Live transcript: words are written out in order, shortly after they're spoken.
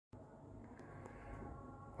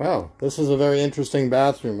Well, this is a very interesting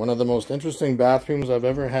bathroom. One of the most interesting bathrooms I've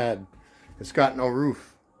ever had. It's got no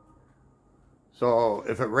roof. So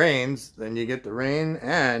if it rains, then you get the rain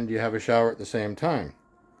and you have a shower at the same time.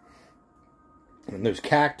 And there's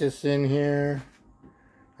cactus in here.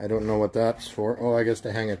 I don't know what that's for. Oh, I guess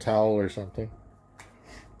to hang a towel or something.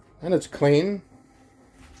 And it's clean.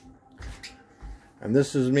 And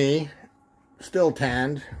this is me, still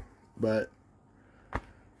tanned, but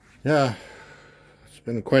yeah, it's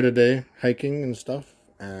been quite a day hiking and stuff.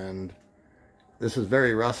 And this is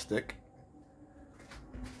very rustic.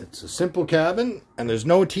 It's a simple cabin and there's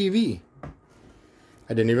no TV. I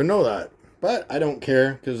didn't even know that, but I don't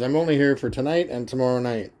care because I'm only here for tonight and tomorrow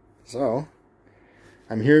night. So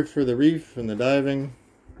I'm here for the reef and the diving,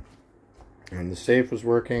 and the safe was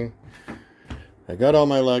working. I got all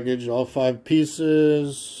my luggage, all 5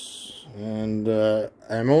 pieces, and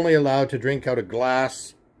I'm only allowed to drink out of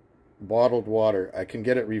glass bottled water. I can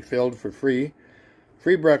get it refilled for free.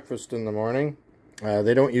 Free breakfast in the morning.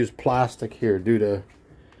 They don't use plastic here due to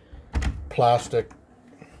plastic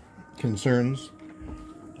concerns.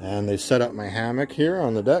 And they set up my hammock here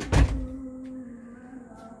on the deck.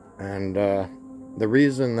 And the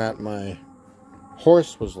reason that my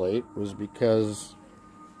horse was late was because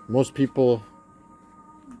most people,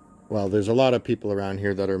 well, there's a lot of people around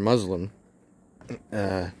here that are Muslim.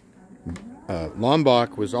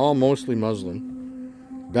 Lombok was all mostly Muslim.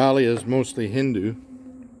 Bali is mostly Hindu.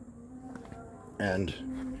 And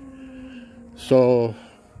so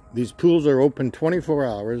these pools are open 24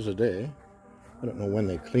 hours a day. I don't know when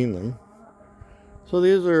they clean them. So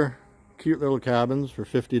these are cute little cabins for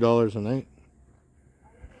 $50 a night.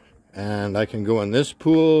 And I can go in this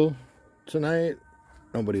pool tonight.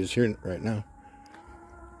 Nobody's here right now.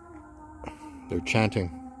 They're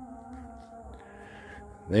chanting.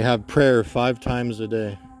 They have prayer 5 times a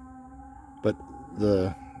day. But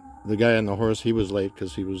the guy on the horse, he was late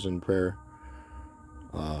because he was in prayer.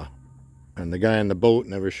 And the guy on the boat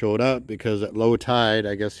never showed up because at low tide,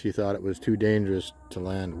 I guess he thought it was too dangerous to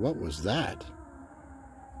land. What was that?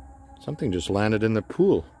 Something just landed in the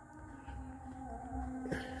pool.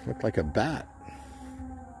 Looked like a bat.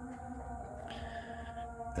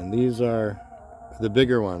 And these are the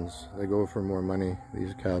bigger ones. They go for more money,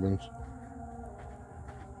 these cabins.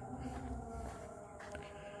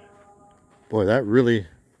 Boy, that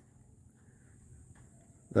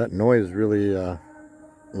noise really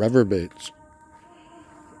reverberates.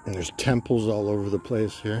 And there's temples all over the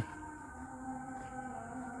place here.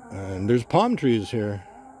 And there's palm trees here.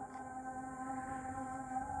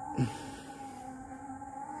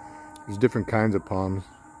 There's different kinds of palms.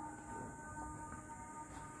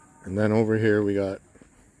 And then over here we got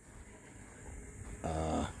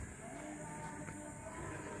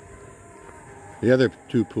the other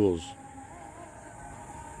 2 pools.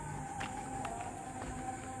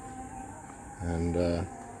 And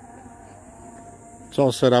it's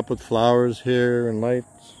all set up with flowers here and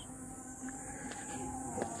lights.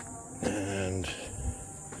 And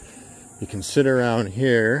you can sit around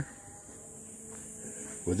here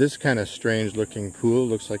with this kind of strange looking pool.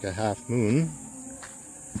 Looks like a half moon.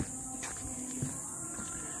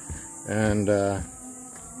 And they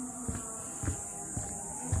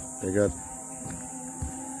got,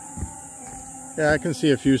 yeah, I can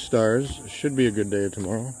see a few stars. Should be a good day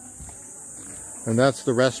tomorrow. And that's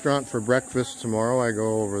the restaurant for breakfast tomorrow. I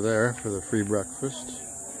go over there for the free breakfast.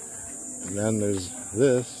 And then there's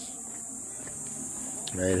this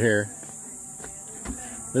right here.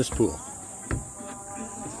 This pool.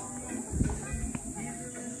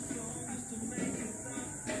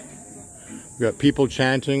 We got people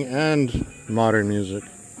chanting and modern music.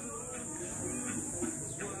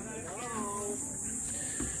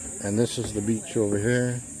 And this is the beach over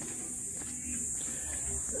here.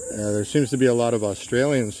 There seems to be a lot of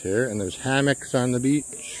Australians here, and there's hammocks on the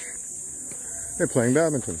beach. They're playing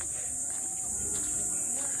badminton.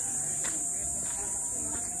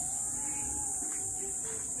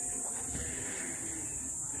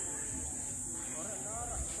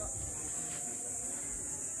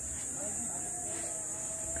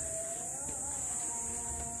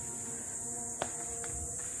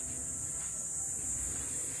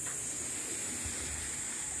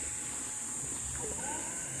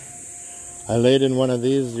 I laid in one of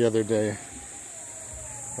these the other day.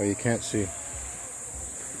 Oh, you can't see.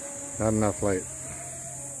 Not enough light.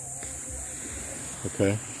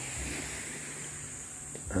 Okay.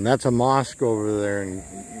 And that's a mosque over there in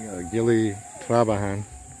Gili, and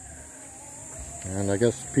I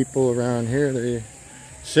guess people around here, they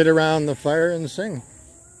sit around the fire and sing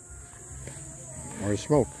or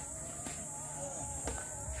smoke.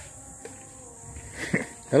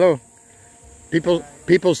 Hello. People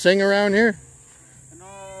sing around here?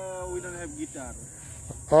 No, we don't have guitar.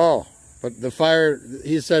 Oh, but the fire,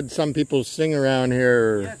 he said some people sing around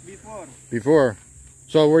here. Yes, before. Before.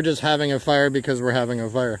 So we're just having a fire because we're having a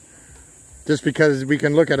fire. Just because we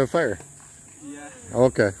can look at a fire. Yeah.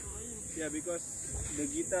 Okay. Yeah, because the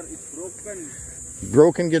guitar is broken.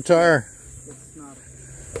 Broken guitar. It's not.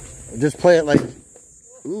 Just play it like,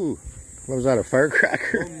 ooh, what was that, a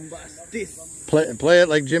firecracker? Bombastic. Play it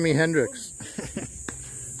like Jimi Hendrix.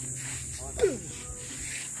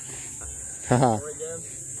 Haha.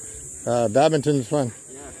 Badminton's fun.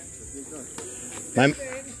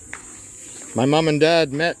 My mom and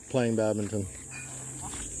dad met playing badminton.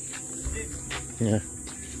 Yeah.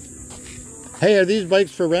 Hey, are these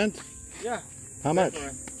bikes for rent? Yeah. How much?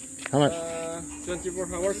 How much?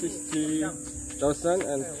 24 hours is 3,000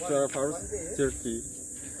 and 12 hours 30.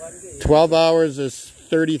 12 hours is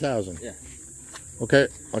 30,000. Yeah. Okay,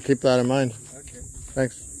 I'll keep that in mind. Okay.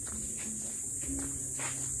 Thanks.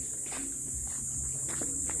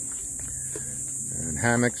 And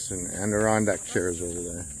hammocks and Adirondack chairs over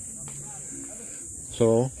there.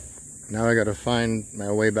 So, now I gotta find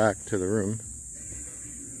my way back to the room.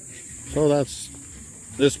 So that's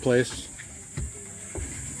this place.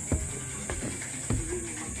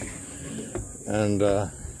 And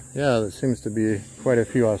yeah, there seems to be quite a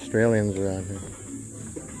few Australians around here.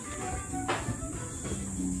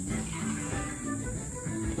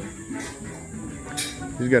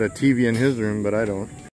 He's got a TV in his room, but I don't.